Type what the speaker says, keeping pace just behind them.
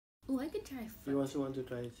Oh, I could try. You also want to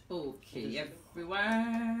try it? Okay,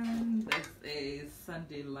 everyone. This is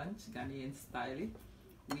Sunday lunch, Ghanaian style.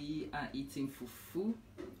 We are eating fufu.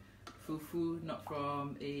 Fufu, not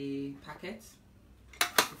from a packet.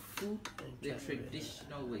 Fufu, the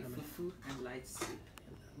traditional way. Fufu and light soup.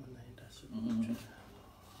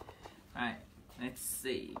 Alright, let's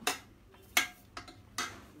see.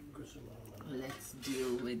 Let's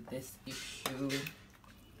deal with this issue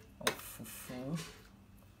of fufu.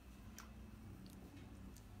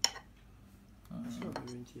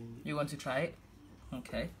 You want to try it?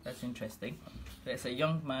 Okay, that's interesting. There's a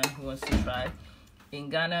young man who wants to try. In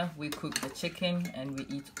Ghana, we cook the chicken and we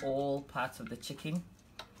eat all parts of the chicken.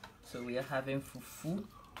 So we are having fufu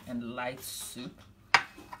and light soup.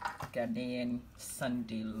 Ghanaian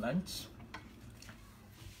Sunday lunch.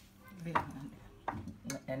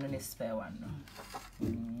 And then a spare one.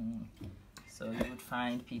 So you would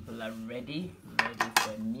find people are ready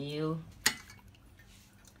for a meal.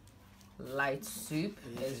 Light soup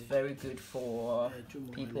is very good for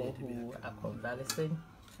people who are convalescing.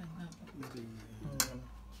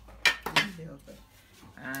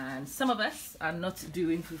 And some of us are not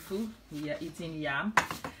doing fufu, we are eating yam.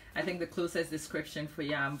 I think the closest description for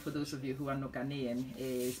yam, for those of you who are not Ghanaian,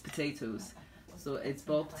 is potatoes. So it's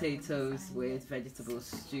boiled potatoes with vegetable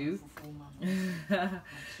stew.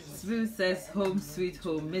 Smooth says, home sweet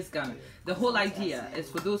home, miss Ghana. The whole idea is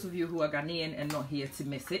for those of you who are Ghanaian and not here to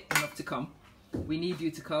miss it, not to come. We need you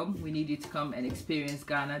to come. We need you to come and experience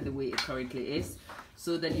Ghana the way it currently is,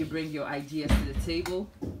 so that you bring your ideas to the table.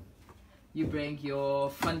 You bring your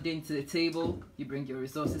funding to the table. You bring your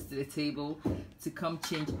resources to the table to come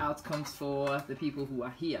change outcomes for the people who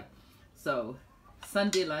are here. So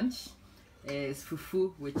Sunday lunch is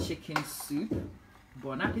fufu with chicken soup.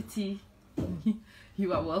 Bon appetit.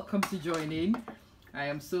 You are welcome to join in. I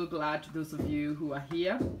am so glad those of you who are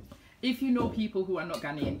here. If you know people who are not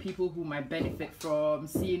Ghanaian, people who might benefit from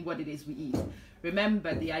seeing what it is we eat,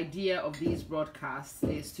 remember the idea of these broadcasts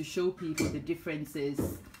is to show people the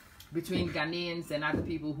differences between Ghanaians and other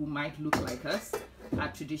people who might look like us. Our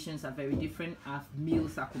traditions are very different. Our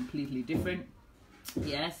meals are completely different.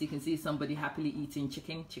 Yes, you can see somebody happily eating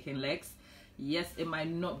chicken legs. Yes, it might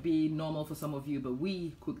not be normal for some of you, but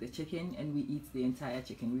we cook the chicken and we eat the entire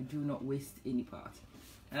chicken. We do not waste any part.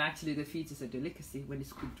 And actually the feet is a delicacy when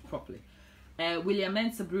it's cooked properly. William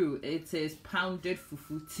Mensa Brew, it is pounded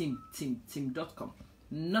fufu tim.com.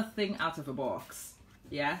 Nothing out of a box.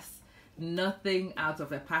 Yes, nothing out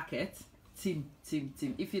of a packet. Tim.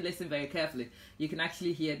 If you listen very carefully, you can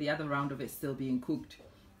actually hear the other round of it still being cooked.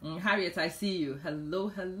 Harriet, I see you.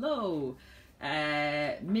 Hello.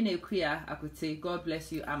 Mine Kuya Akute, God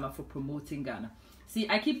bless you, Amma, for promoting Ghana. See,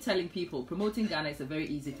 I keep telling people promoting Ghana is a very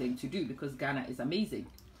easy thing to do because Ghana is amazing.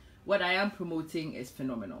 What I am promoting is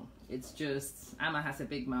phenomenal. It's just Amma has a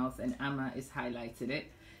big mouth and Amma is highlighting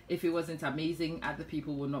it. If it wasn't amazing, other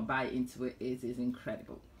people will not buy into it. It is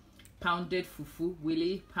incredible. Pounded fufu,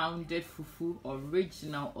 Willie, pounded fufu,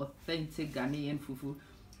 original, authentic Ghanaian fufu.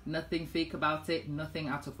 Nothing fake about it, nothing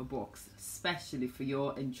out of a box, especially for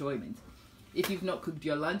your enjoyment. If you've not cooked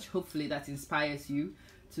your lunch, hopefully that inspires you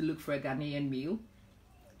to look for a Ghanaian meal.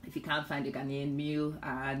 If you can't find a Ghanaian meal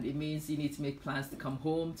and it means you need to make plans to come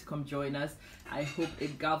home, to come join us, I hope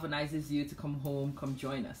it galvanizes you to come home, come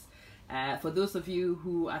join us. For those of you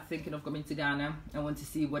who are thinking of coming to Ghana and want to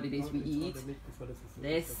see what it is we eat,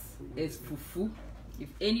 this is fufu. If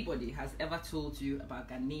anybody has ever told you about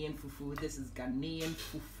Ghanaian fufu, this is Ghanaian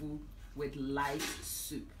fufu with light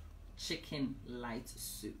soup, chicken light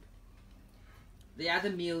soup. The other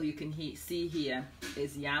meal you can see here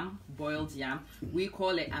is yam, boiled yam. We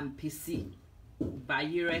call it ampisi.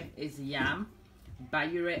 Bayire is yam,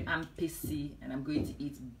 bayire ampisi, and I'm going to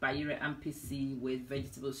eat bayire ampisi with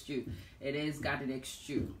vegetable stew. It is garden egg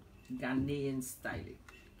stew, Ghanaian style.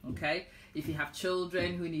 Okay? If you have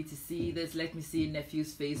children who need to see this, let me see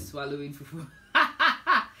nephew's face swallowing fufu.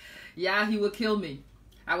 Yeah, he will kill me.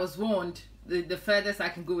 I was warned. The furthest I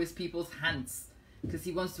can go is people's hands, because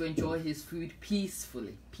he wants to enjoy his food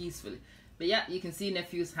peacefully. But yeah, you can see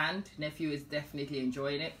nephew's hand. Nephew is definitely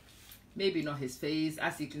enjoying it. Maybe not his face.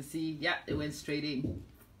 As you can see, yeah, it went straight in.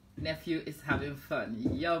 Nephew is having fun.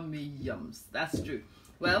 Yummy yums. That's true.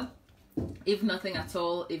 Well, if nothing at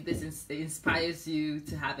all, if this inspires you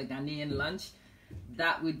to have a Ghanaian lunch,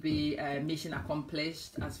 that would be mission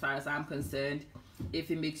accomplished as far as I'm concerned.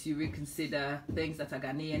 If it makes you reconsider things that are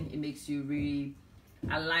Ghanaian, it makes you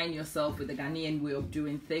align yourself with the Ghanaian way of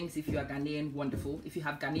doing things. If you are Ghanaian, wonderful. If you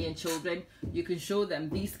have Ghanaian children, you can show them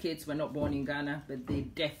these kids were not born in Ghana, but they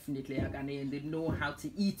definitely are Ghanaian. They know how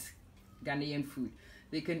to eat Ghanaian food.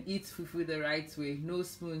 They can eat fufu the right way. No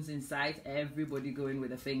spoons inside. Everybody going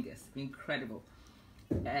with the fingers. Incredible.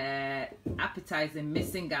 Appetizing,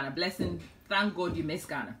 missing Ghana. Blessing, thank God you miss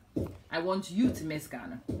Ghana. I want you to miss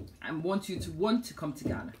Ghana. I want you to want to come to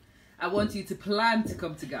Ghana. I want you to plan to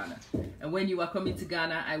come to Ghana. And when you are coming to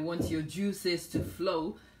Ghana, I want your juices to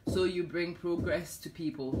flow so you bring progress to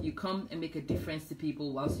people. You come and make a difference to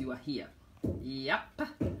people whilst you are here. Yep.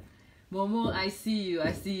 Momo, I see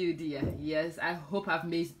you, dear. Yes, I hope I've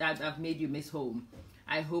made you miss home.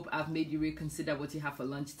 I hope I've made you reconsider what you have for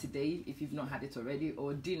lunch today, if you've not had it already,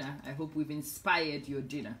 or dinner. I hope we've inspired your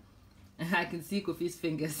dinner. I can see Kofi's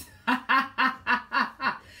fingers.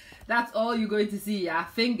 That's all you're going to see, yeah?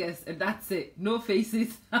 Fingers, and that's it. No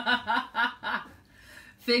faces.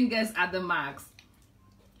 Fingers at the marks.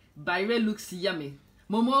 Baire looks yummy.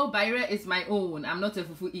 Momo, Baire is my own. I'm not a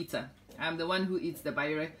fufu eater. I'm the one who eats the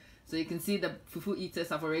Baire. So you can see the fufu eaters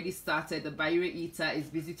have already started. The Baire eater is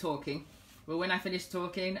busy talking. But when I finish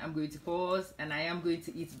talking, I'm going to pause and I am going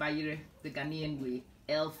to eat Baire the Ghanaian way.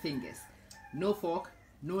 L fingers. No fork,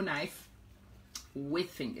 no knife, with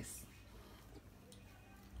fingers.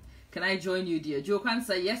 Can I join you, dear? Joe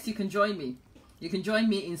Kwanzaa, yes, you can join me. You can join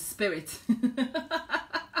me in spirit.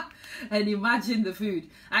 And imagine the food.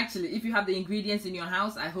 Actually, if you have the ingredients in your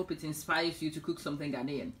house, I hope it inspires you to cook something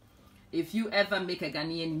Ghanaian. If you ever make a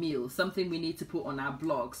Ghanaian meal, something we need to put on our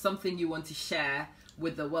blog, something you want to share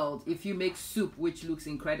with the world, if you make soup which looks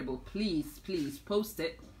incredible, please post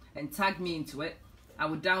it and tag me into it. I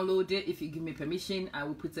will download it. If you give me permission, I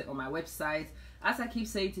will put it on my website. As I keep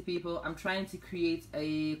saying to people, I'm trying to create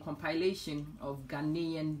a compilation of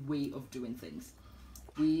Ghanaian way of doing things.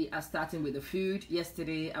 We are starting with the food.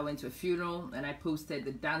 Yesterday I went to a funeral and I posted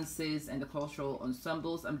the dances and the cultural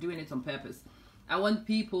ensembles. I'm doing it on purpose. I want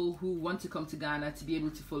people who want to come to Ghana to be able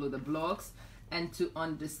to follow the blogs and to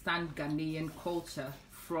understand Ghanaian culture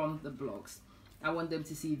from the blogs. I want them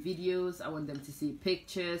to see videos, I want them to see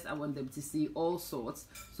pictures, I want them to see all sorts.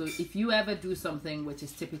 So if you ever do something which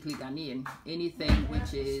is typically Ghanaian, anything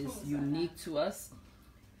which is unique to us,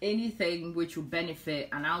 anything which will benefit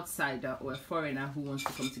an outsider or a foreigner who wants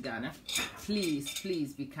to come to Ghana,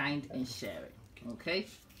 please be kind and share it. Okay?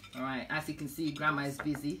 All right, as you can see, Grandma is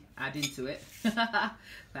busy adding to it.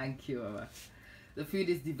 Thank you, Mama. The food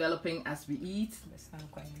is developing as we eat.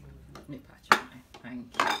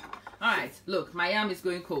 Thank you. All right, look, my yam is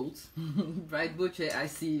going cold. Right, Butcher, I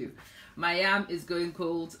see you. My yam is going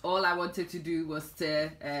cold. All I wanted to do was to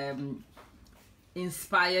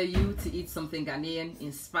inspire you to eat something Ghanaian,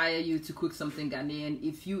 inspire you to cook something Ghanaian.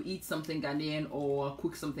 If you eat something Ghanaian or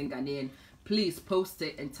cook something Ghanaian, please post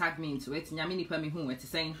it and tag me into it.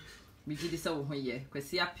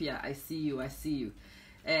 I see you.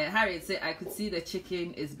 Harriet said, I could see the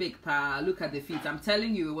chicken is big. Pa, look at the feet. I'm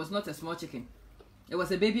telling you, it was not a small chicken. It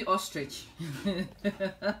was a baby ostrich.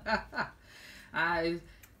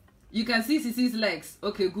 You can see Sisi's legs.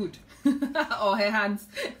 Okay, good. Or her hands.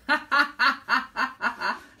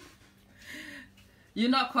 You're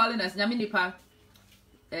not calling us Nyaminipa.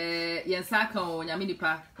 Yensaka or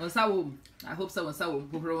Nyaminipa. I hope so.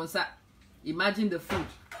 Imagine the food.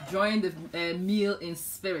 Join the meal in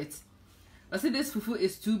spirit. I say this fufu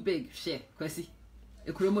is too big. Share, Kwesi.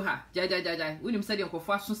 Ekromuha. Jai. Unim said your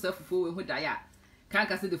fashion self fufu with Daya. Can't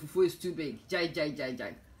say the fufu is too big. Jai.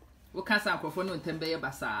 What can't say no tembe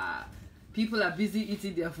basa. People are busy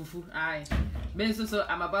eating their fufu. Aye. So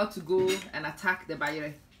I'm about to go and attack the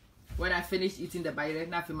Baire. When I finish eating the Baire,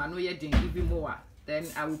 now for Manoya ding even more. Then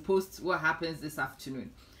I will post what happens this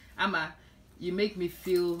afternoon. Ama, you make me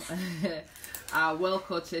feel well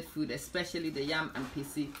cultured food, especially the yam and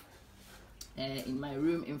PC. In my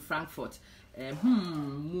room in Frankfurt.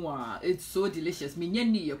 It's so delicious.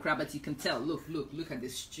 Minyeni your crab, but you can tell. Look at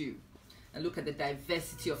this stew. And look at the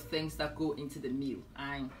diversity of things that go into the meal.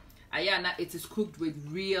 Ayana, it is cooked with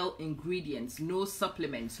real ingredients, no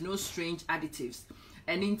supplements, no strange additives.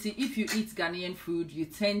 And if you eat Ghanaian food, you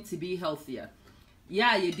tend to be healthier.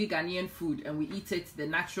 Yeah, you do Ghanaian food and we eat it the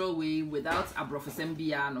natural way without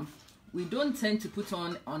abrofesembiano. We don't tend to put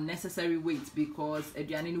on unnecessary weight because you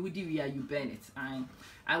burn it.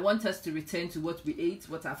 I want us to return to what we ate,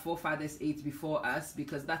 what our forefathers ate before us,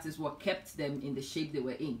 because that is what kept them in the shape they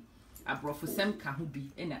were in.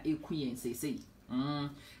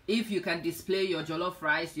 If you can display your jollof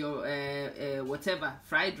rice, your whatever,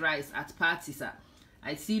 fried rice at parties,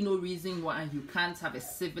 I see no reason why you can't have a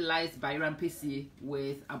civilized Bairan PC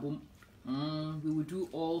with abum. We will do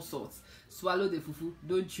all sorts. Swallow the fufu,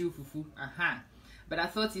 don't chew fufu. But I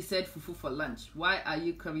thought he said fufu for lunch. Why are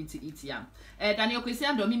you coming to eat yam? Daniel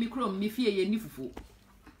Kwesiam do mi mikro mi fie ye ni fufu.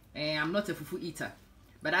 I'm not a fufu eater.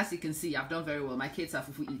 But as you can see, I've done very well. My kids are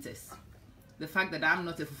fufu eaters. The fact that I'm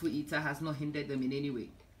not a fufu eater has not hindered them in any way.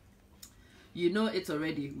 You know it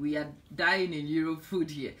already. We are dying in Europe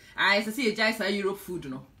food here. I see a giant Europe food,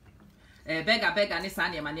 no.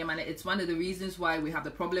 It's one of the reasons why we have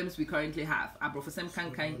the problems we currently have.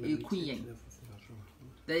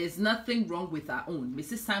 There is nothing wrong with our own.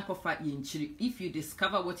 Mrs. Sankofa, if you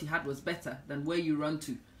discover what you had was better than where you run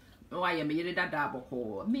to. Why am I that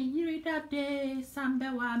daboko? Me yiri that day,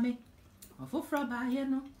 Sambewa me. Ofufra ba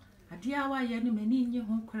yeno. Adiawa yenu meni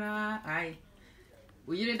home cry.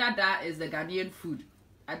 We that is the Ghanaian food.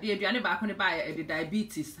 Adiabiane ba kone ba the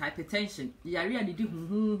diabetes, hypertension. Yari ani di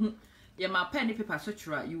my pen paper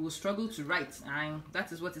sutura, you will struggle to write. And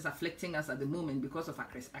that is what is afflicting us at the moment because of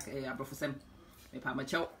Abrofosem.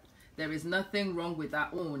 There is nothing wrong with our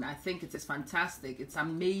own. I think it is fantastic. It's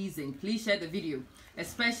amazing. Please share the video,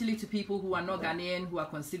 especially to people who are not Ghanaian, who are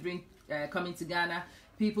considering coming to Ghana,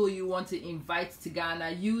 people you want to invite to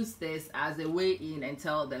Ghana. Use this as a way in and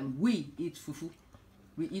tell them we eat fufu,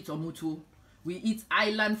 we eat omutu, we eat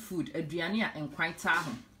island food, adriania and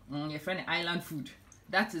kwaitaho. Your friend island food.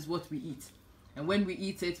 That is what we eat. And when we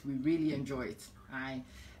eat it, we really enjoy it.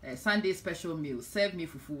 Sunday special meal. Serve me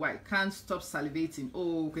fufu white. Can't stop salivating.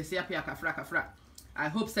 Oh, kafra. I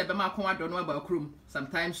hope Sebema Koma don't know about Krum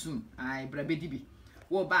sometime soon. Brabedibi.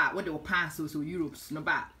 What ba? What they will pass so Europe's no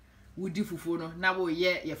ba. Would do fufu no. Now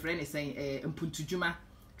your friend is saying Mpuntujuma.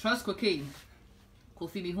 Trust cocaine.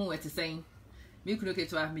 Kofi me home at saying. Me could look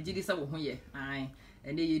at her. Me did so ye.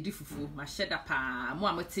 And then you do fufu. My shed up.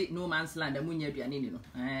 More take no man's land. And munya bianino.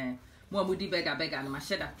 More moody beggar and my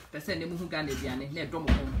shed up. Person the muhugane biane. Ne drum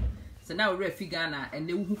home. So now we're Ghana and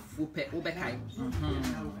the fufu pe obekai.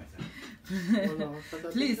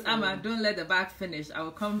 Please, Amma, don't let the bag finish. I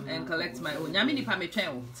will come and collect my own. Yamini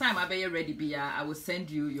Pamechao. Time I be ready, be I will send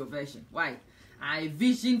you your version. Why? I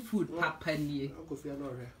vision food papa ni.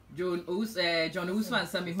 John Usman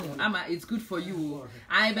Sami home. Amma, it's good for you.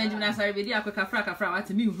 I Benjamin Asari Vedi Kafra at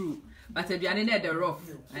me who. But if you are in the rough.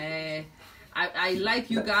 I like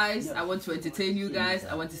you guys. I want to entertain you guys.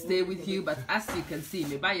 I want to stay with you. But as you can see,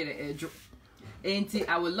 me buy a joke. Auntie,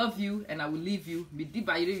 I will love you and I will leave you. Me di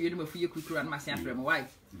buy you for your quick and my from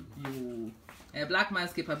wife. You a black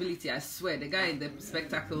man's capability, I swear. The guy in the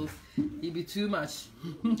spectacles, he be too much.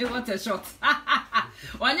 What a shot.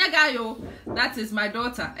 Wanya gayo, that is my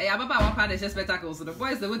daughter. Hey, Ababa Wapa the spectacles. So the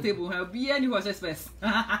boys the table have be any watch space.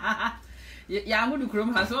 Yeah, I'm going to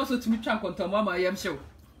Chrome has also to meet Trump on Tomama, I am sure.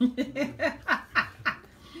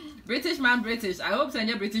 British man, British. I hope so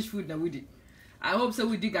any British food na woody. I hope so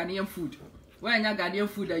we do Ghanaian food. When you're Ghanaian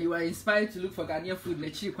food that you are inspired to look for Ghanaian food,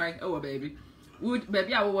 let's see quite oh baby. Would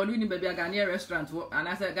baby I will win baby a Ghanaian restaurant and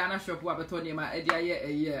I said Ghana shop what Tony my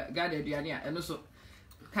idea Ghana Diania and also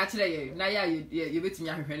catch it now you bet me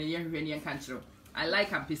and country. I like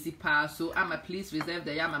Ampisi pa so I'm a please reserve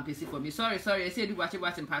the yam and Ampisi for me. Sorry, I said you watch in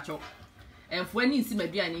patcho. And when you see my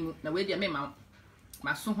being na way the memo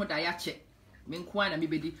my son who diache. Menkwana mi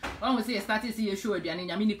bedi. When we say started see a show aduane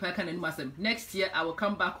nyame ni pa kan anu asem. Next year I will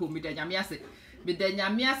come back home with the nyame ase. With the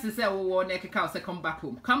nyame ase say wo na keka say come back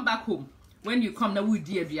home. Come back home. When you come na we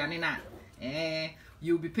di aduane na.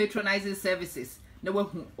 You will be patronizing services. Na we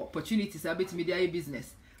opportunities about media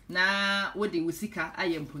business. Na we dey wusika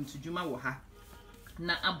ayem puntujuma wo ha.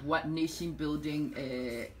 Na aboa nation building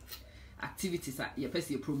activities at your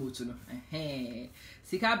person promote no.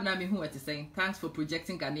 Sikab na me who what saying. Thanks for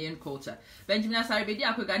projecting Ghanaian culture. Benjamin Asaribedi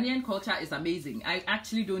Ghanaian culture is amazing. I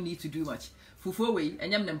actually don't need to do much. Fufuwe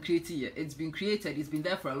and yam created. It's been created. It's been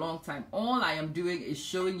there for a long time. All I am doing is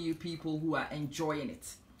showing you people who are enjoying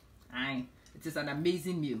it. It is an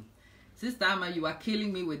amazing meal. Sister Amma, you are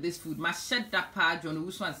killing me with this food. Ma shed that part, John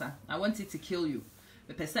Uswansa. I want it to kill you.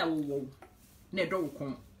 The pesa wo ne do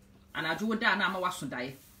kon. And I do that na ma waso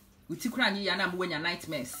die. Utikura nyi ya na mo nya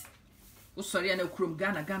nightmares. O sorry na kurom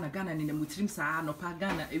Ghana ni na mutrim saa no pa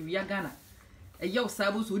Ghana ewia Ghana. Eya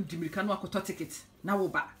osabo so dimirika no akoto ticket na wo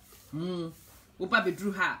ba. Wo ba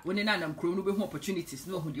bedru ha, woni na nam kurom no be hu opportunities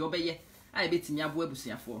no hu de obeye. I betimi abo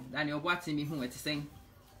abusuafo. Daniel Boate me hu wete sen.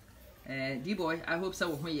 D-boy, I hope so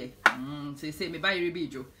wo ye. Say me buy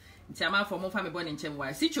rebijo. Nti ama for mo fa me born nchem wa.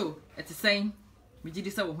 Sicho ete sen. Me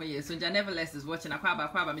gidi sa wo ho ye. So nevertheless is watching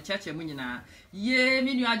akwa me cheche mu nyina. Ye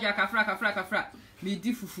me nu adwa kafra. Me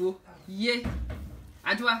di fufuo. Ye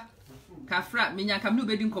adwa kafra me nyanka me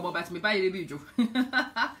obedi nkomo but me buy rebijo.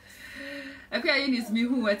 Okay, is me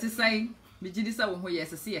who wete sen. Me gidi sa wo ho ye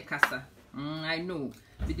se ye kasa. I know.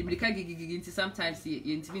 Me di mrika gigi nti sometimes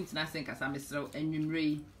ye ntimi ntina sen kasa mesrew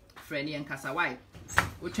enwumrei freni en kasa why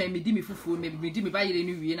o try me di me fufu me di me ba yire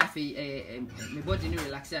ni wie na fe me body ni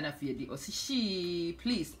relax na fe di o si she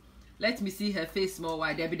please let me see her face more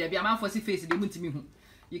wide there be am for see face dey muntimi hu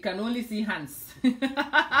you can only see hands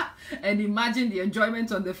and imagine the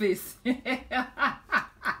enjoyment on the face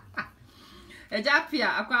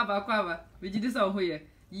ejapia akwaba we ji dis on hoye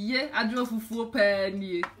ye adro fufu pa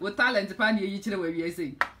ni wo talent pa ni yi kire wa wie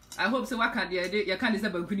sei I hope so waka dey you can say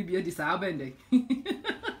banku ni bi edi sa abende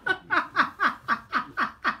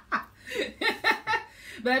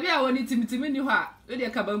baby I want timtimi ni ho a we dey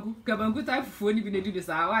kabanku type fufu ni bi na di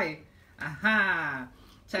sa why aha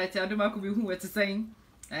chaiti adoma ko bi hu weti sen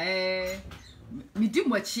me di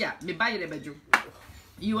mochi a me bayire bejo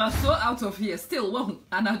you are so out of here still wo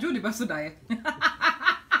anajo ni beso dae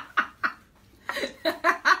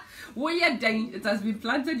wo ye den it has been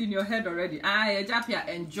planted in your head already ejapia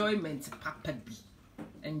enjoyment papa bi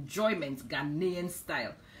enjoyment Ghanaian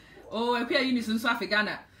style oh ekwa yini so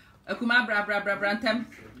Africana akuma bra ntem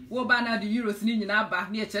wo ba na the euros ni nyina ba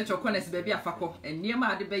na church corners baby afako eniema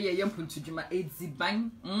ade be ye yempuntudwuma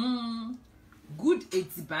edziban good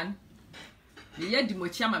edziban ye di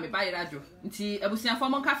mochi ama me ba yirajo nti abusiafo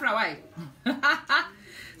mon kafra why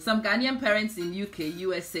some Ghanaian parents in UK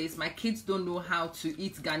US says my kids don't know how to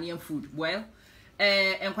eat Ghanaian food well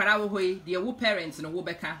enkwara wo hoyi the wo parents no wo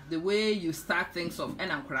beka the way you start things off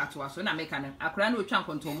and enkwara to aso na make an akwara no twa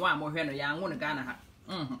nkontomo a mo hwe no ya anwo no Ghana ha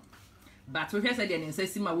but we said the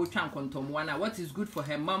sima wo twa nkontomo na what is good for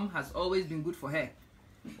her mom has always been good for her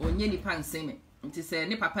onye ni pan seme nti se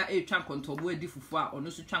ni papa e twa nkontomo adi fufu a ono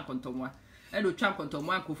so twa nkontomo e do twa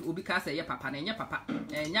nkontomo an ko obi ka se ye papa na nye papa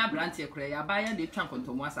nya brante ekura ya ba ya de twa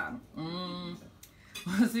nkontomo asa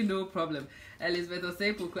no see no problem Elizabeth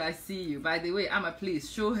Osepuku I see you by the way Ama please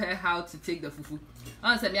show her how to take the fufu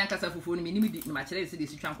answer me ankasa fufu ni mi ma chere se de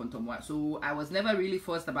twa nkontomo so I was never really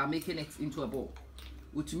forced about making it into a bowl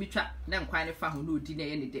utumitwa na nkwan ne fa ho no di na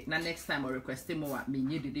ye ne de na next time or request more a me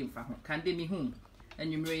nye de mfa ho kan de mi hu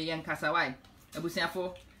anwumre ye nkasa wai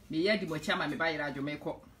abusiafo me ye di mochi ama me ba yira adwo me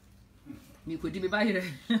ko mi ko di me ba yira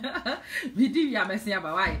mi di ya mesia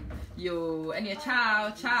ba wai yo any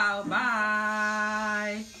ciao bye